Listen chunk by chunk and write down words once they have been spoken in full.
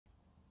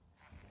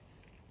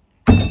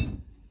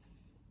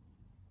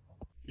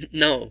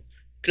No,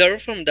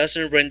 chloroform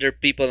doesn't render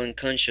people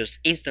unconscious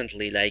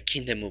instantly like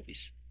in the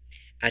movies.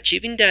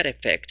 Achieving that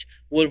effect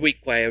will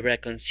require a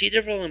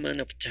considerable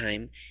amount of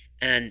time,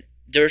 and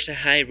there's a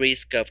high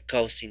risk of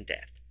causing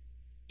death.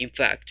 In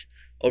fact,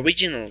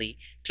 originally,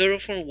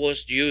 chloroform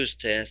was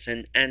used as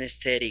an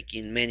anesthetic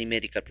in many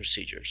medical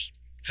procedures.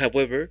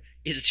 However,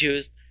 its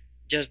use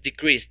just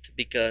decreased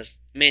because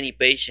many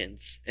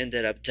patients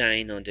ended up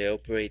dying on the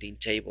operating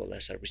table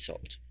as a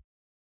result.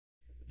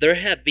 There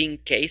have been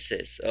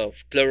cases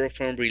of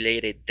chloroform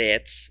related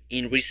deaths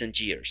in recent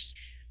years,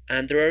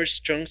 and there are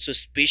strong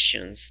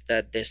suspicions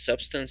that the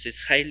substance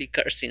is highly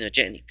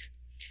carcinogenic.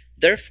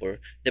 Therefore,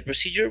 the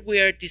procedure we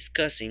are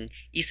discussing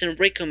isn't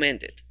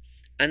recommended,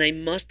 and I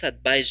must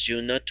advise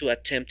you not to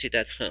attempt it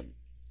at home.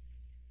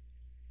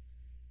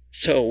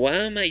 So, why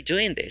am I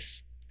doing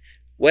this?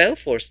 Well,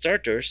 for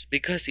starters,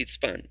 because it's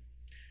fun,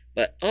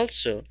 but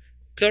also,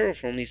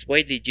 chloroform is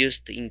widely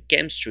used in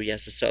chemistry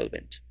as a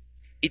solvent.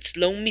 Its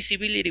low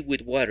miscibility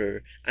with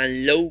water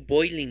and low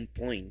boiling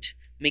point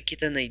make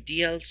it an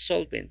ideal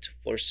solvent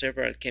for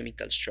several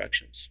chemical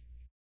structures.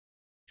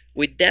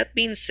 With that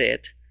being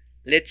said,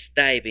 let's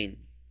dive in.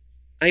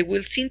 I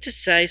will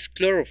synthesize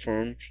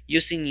chloroform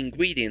using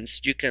ingredients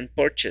you can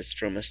purchase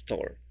from a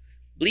store: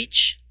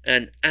 bleach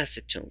and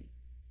acetone.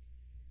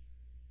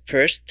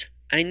 First,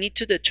 I need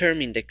to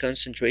determine the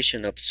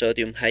concentration of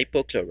sodium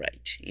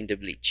hypochlorite in the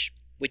bleach,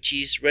 which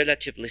is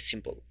relatively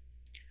simple.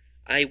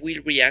 I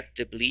will react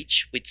the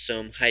bleach with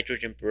some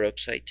hydrogen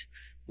peroxide,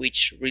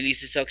 which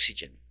releases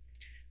oxygen.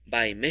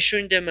 By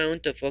measuring the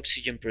amount of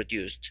oxygen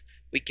produced,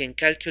 we can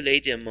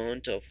calculate the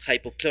amount of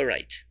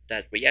hypochlorite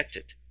that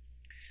reacted.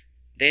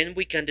 Then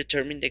we can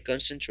determine the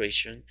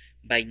concentration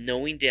by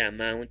knowing the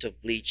amount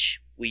of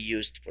bleach we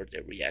used for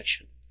the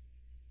reaction.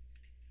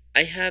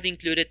 I have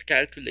included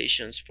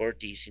calculations for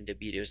this in the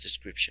video's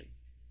description.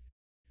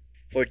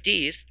 For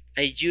this,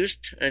 I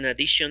used an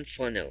addition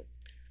funnel.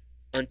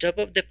 On top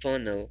of the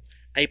funnel,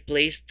 I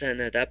placed an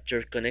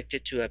adapter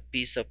connected to a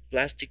piece of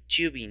plastic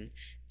tubing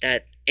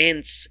that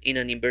ends in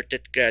an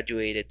inverted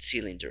graduated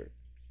cylinder.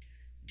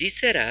 This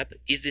setup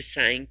is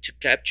designed to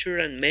capture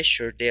and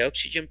measure the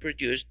oxygen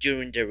produced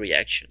during the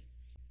reaction.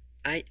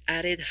 I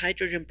added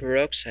hydrogen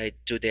peroxide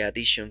to the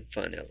addition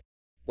funnel.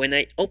 When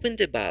I open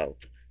the valve,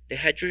 the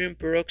hydrogen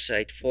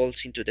peroxide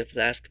falls into the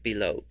flask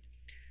below.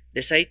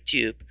 The side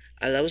tube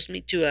allows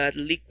me to add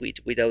liquid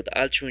without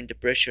altering the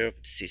pressure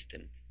of the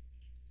system.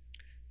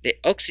 The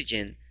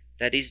oxygen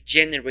that is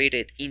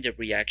generated in the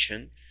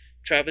reaction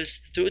travels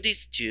through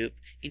this tube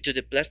into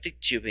the plastic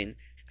tubing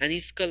and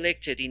is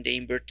collected in the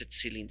inverted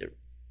cylinder.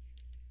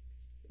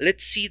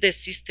 Let's see the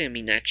system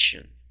in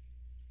action.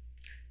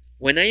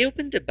 When I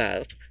open the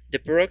valve, the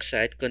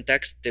peroxide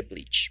contacts the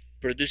bleach,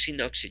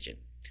 producing oxygen,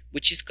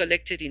 which is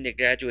collected in the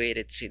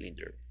graduated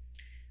cylinder.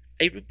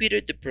 I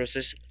repeated the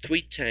process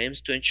 3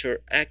 times to ensure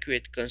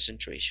accurate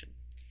concentration.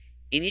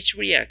 In each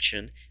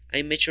reaction,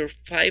 I measured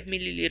 5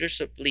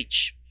 milliliters of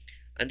bleach,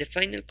 and the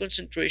final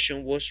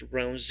concentration was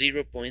around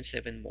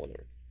 0.7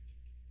 molar.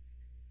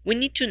 We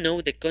need to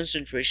know the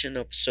concentration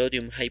of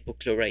sodium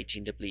hypochlorite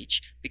in the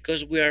bleach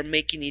because we are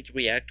making it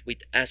react with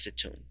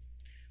acetone.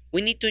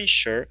 We need to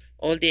ensure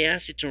all the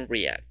acetone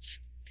reacts.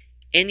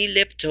 Any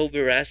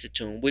leftover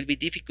acetone will be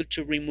difficult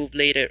to remove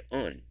later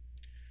on.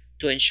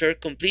 To ensure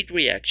complete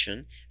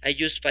reaction, I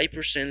used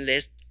 5%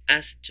 less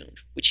acetone,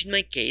 which in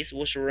my case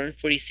was around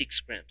 46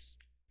 grams.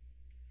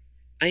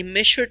 I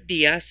measured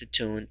the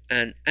acetone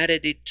and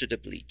added it to the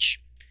bleach.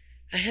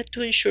 I had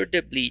to ensure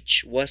the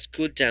bleach was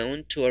cooled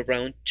down to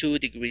around 2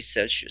 degrees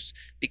Celsius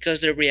because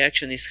the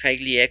reaction is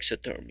highly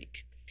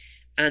exothermic,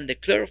 and the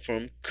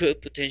chloroform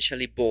could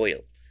potentially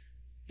boil,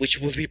 which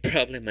would be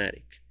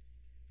problematic.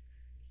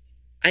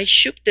 I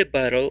shook the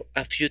bottle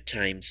a few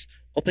times,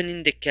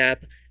 opening the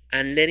cap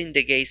and letting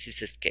the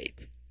gases escape.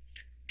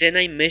 Then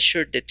I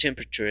measured the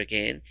temperature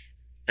again,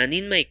 and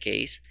in my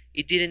case,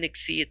 it didn't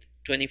exceed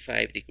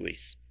 25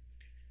 degrees.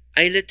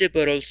 I let the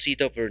bottle sit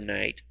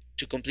overnight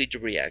to complete the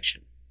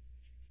reaction.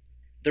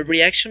 The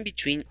reaction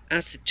between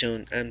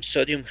acetone and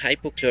sodium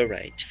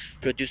hypochlorite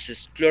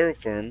produces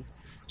chloroform,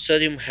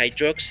 sodium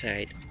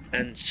hydroxide,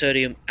 and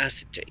sodium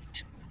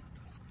acetate.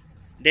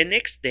 The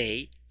next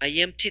day, I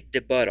emptied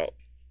the bottle.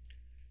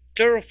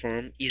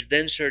 Chloroform is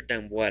denser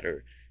than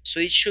water, so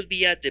it should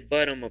be at the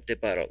bottom of the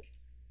bottle.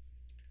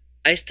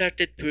 I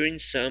started pouring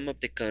some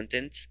of the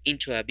contents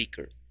into a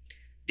beaker.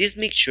 This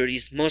mixture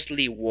is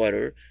mostly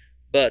water,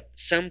 but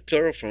some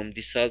chloroform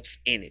dissolves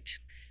in it,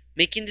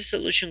 making the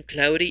solution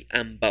cloudy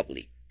and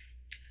bubbly.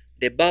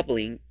 The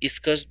bubbling is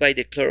caused by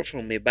the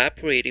chloroform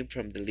evaporating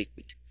from the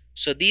liquid,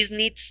 so this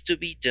needs to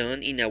be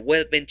done in a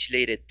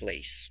well-ventilated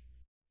place.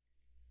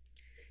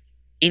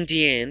 In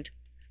the end,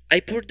 I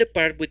poured the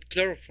part with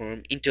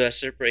chloroform into a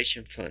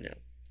separation funnel.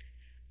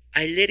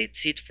 I let it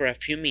sit for a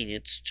few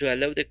minutes to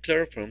allow the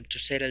chloroform to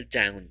settle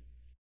down.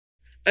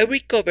 I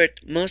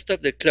recovered most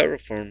of the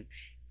chloroform,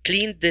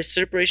 cleaned the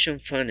separation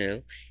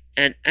funnel,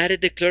 and added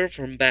the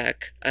chloroform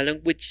back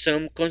along with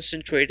some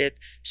concentrated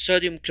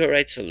sodium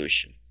chloride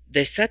solution.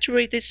 The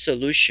saturated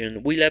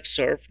solution will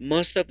absorb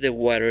most of the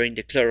water in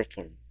the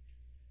chloroform.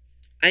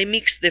 I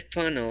mixed the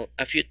funnel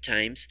a few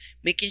times,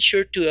 making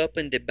sure to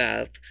open the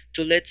valve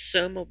to let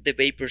some of the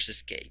vapors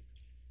escape.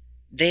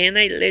 Then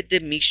I let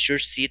the mixture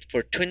sit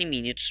for 20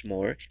 minutes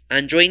more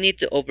and drain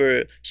it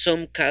over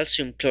some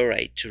calcium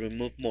chloride to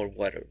remove more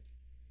water.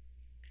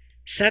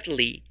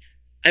 Sadly,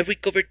 I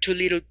recovered too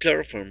little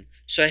chloroform,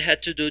 so I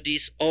had to do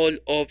this all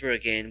over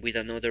again with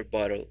another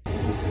bottle.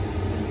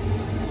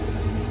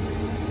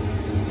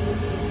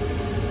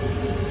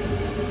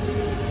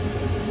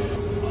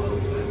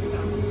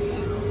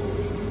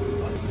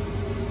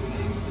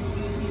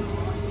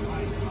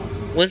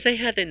 Once I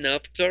had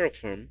enough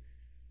chloroform,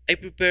 I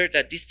prepared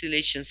a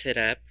distillation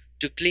setup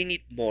to clean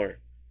it more.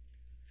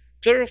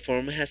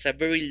 Chloroform has a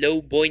very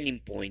low boiling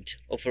point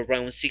of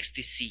around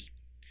 60 C.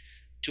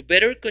 To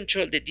better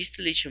control the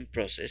distillation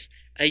process,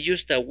 I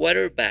used a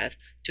water bath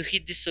to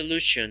heat the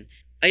solution.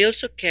 I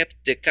also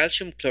kept the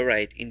calcium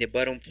chloride in the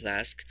bottom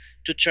flask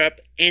to trap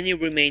any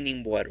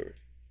remaining water.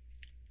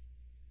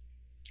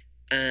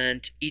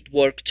 And it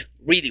worked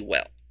really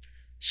well.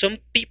 Some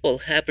people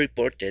have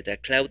reported a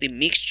cloudy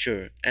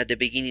mixture at the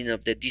beginning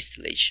of the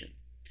distillation,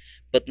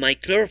 but my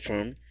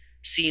chloroform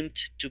seemed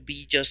to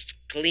be just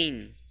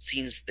clean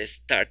since the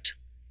start.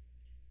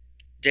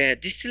 The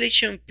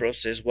distillation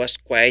process was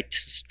quite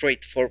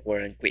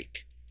straightforward and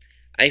quick.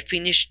 I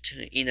finished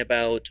in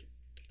about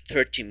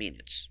 30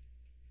 minutes.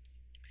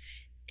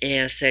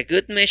 As a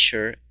good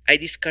measure, I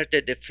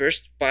discarded the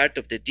first part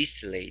of the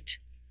distillate,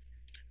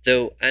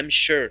 though I'm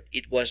sure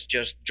it was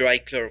just dry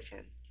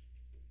chloroform.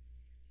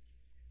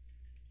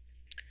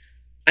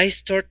 I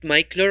stored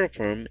my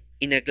chloroform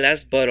in a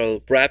glass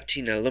bottle wrapped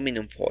in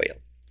aluminum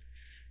foil.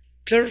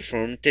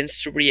 Chloroform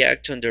tends to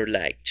react under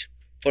light,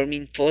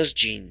 forming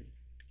phosgene,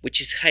 which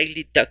is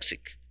highly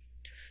toxic,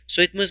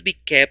 so it must be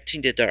kept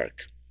in the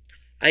dark.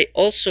 I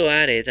also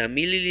added a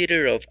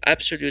milliliter of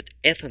absolute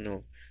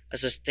ethanol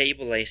as a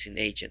stabilizing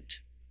agent.